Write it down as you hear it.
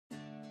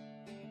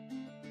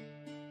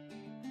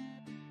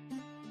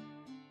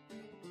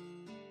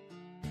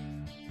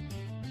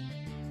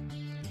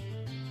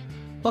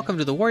Welcome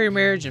to the Warrior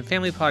Marriage and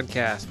Family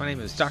Podcast. My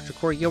name is Dr.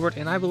 Corey Gilbert,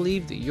 and I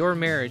believe that your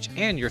marriage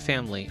and your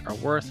family are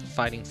worth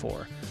fighting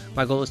for.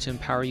 My goal is to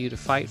empower you to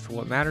fight for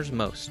what matters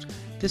most.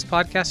 This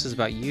podcast is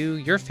about you,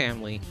 your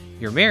family,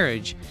 your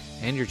marriage,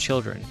 and your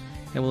children,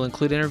 and will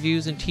include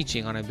interviews and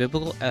teaching on a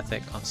biblical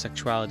ethic on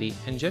sexuality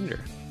and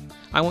gender.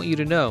 I want you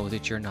to know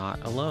that you're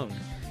not alone,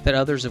 that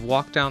others have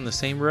walked down the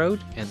same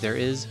road, and there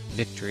is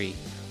victory.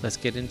 Let's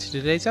get into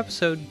today's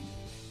episode.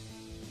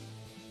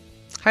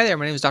 Hi there,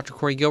 my name is Dr.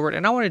 Corey Gilbert,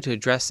 and I wanted to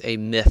address a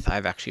myth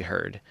I've actually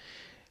heard.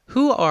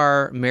 Who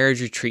are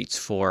marriage retreats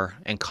for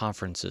and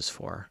conferences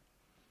for?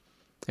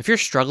 If you're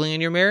struggling in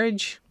your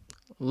marriage,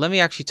 let me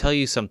actually tell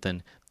you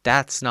something.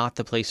 That's not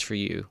the place for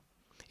you.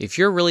 If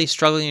you're really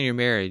struggling in your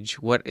marriage,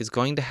 what is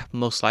going to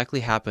most likely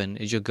happen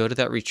is you'll go to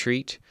that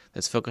retreat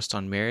that's focused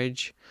on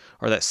marriage,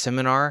 or that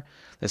seminar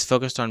that's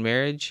focused on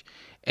marriage,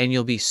 and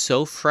you'll be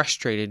so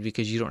frustrated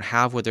because you don't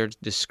have what they're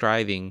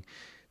describing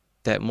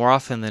that more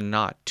often than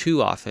not,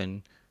 too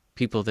often,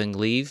 people then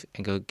leave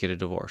and go get a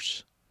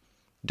divorce.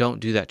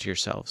 Don't do that to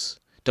yourselves.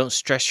 Don't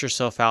stress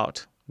yourself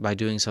out by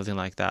doing something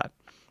like that.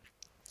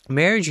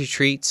 Marriage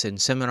retreats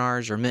and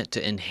seminars are meant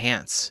to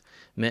enhance,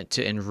 meant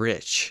to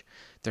enrich.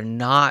 They're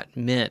not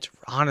meant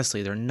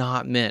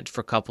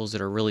for couples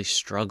that are really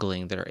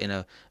struggling, that are in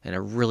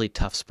a really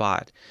tough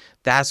spot.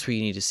 That's where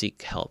you need to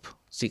seek help,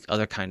 seek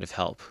other kind of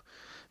help.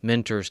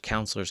 Mentors,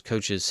 counselors,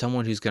 coaches,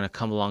 someone who's going to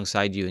come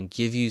alongside you and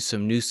give you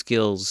some new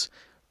skills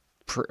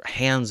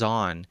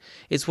hands-on.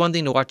 It's one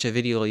thing to watch a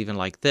video even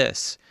like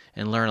this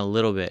and learn a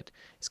little bit.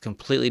 It's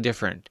completely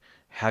different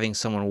having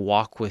someone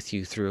walk with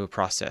you through a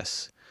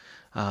process.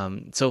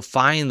 So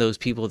find those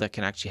people that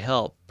can actually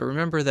help. But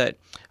remember that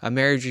a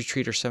marriage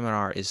retreat or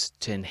seminar is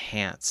to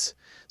enhance.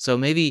 So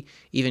maybe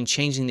even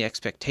changing the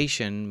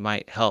expectation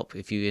might help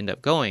if you end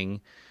up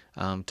going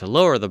to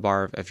lower the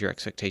bar of your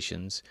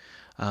expectations.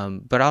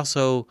 But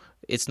also,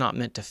 it's not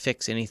meant to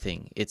fix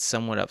anything. It's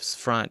someone up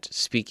front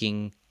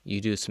speaking. You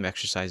do some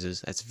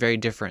exercises. That's very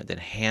different than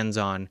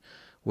hands-on.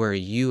 Where are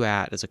you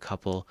at as a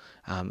couple,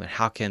 and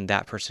how can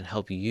that person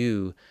help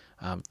you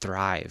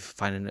thrive,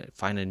 find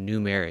a new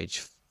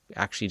marriage,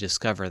 actually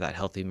discover that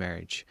healthy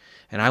marriage.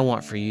 And I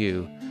want for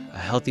you a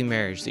healthy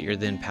marriage that you're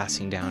then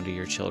passing down to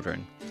your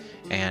children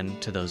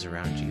and to those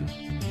around you.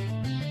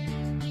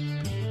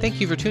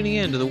 Thank you for tuning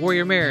in to the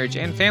Warrior Marriage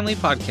and Family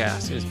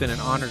Podcast. It has been an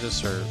honor to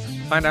serve.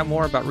 Find out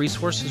more about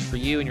resources for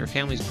you and your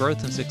family's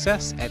growth and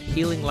success at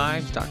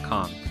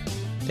healinglives.com.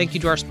 Thank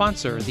you to our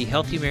sponsor, the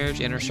Healthy Marriage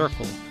Inner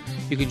Circle.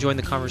 You can join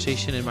the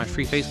conversation in my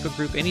free Facebook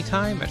group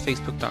anytime at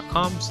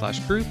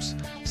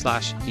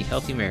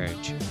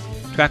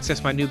facebook.com/groups/thehealthymarriage. To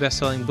access my new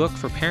best-selling book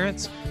for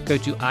parents, go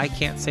to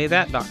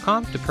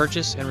ican'tsaythat.com to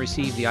purchase and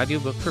receive the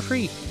audiobook for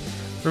free.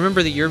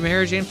 Remember that your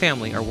marriage and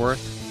family are worth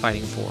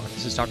fighting for.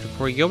 This is Dr.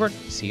 Corey Gilbert.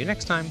 See you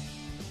next time.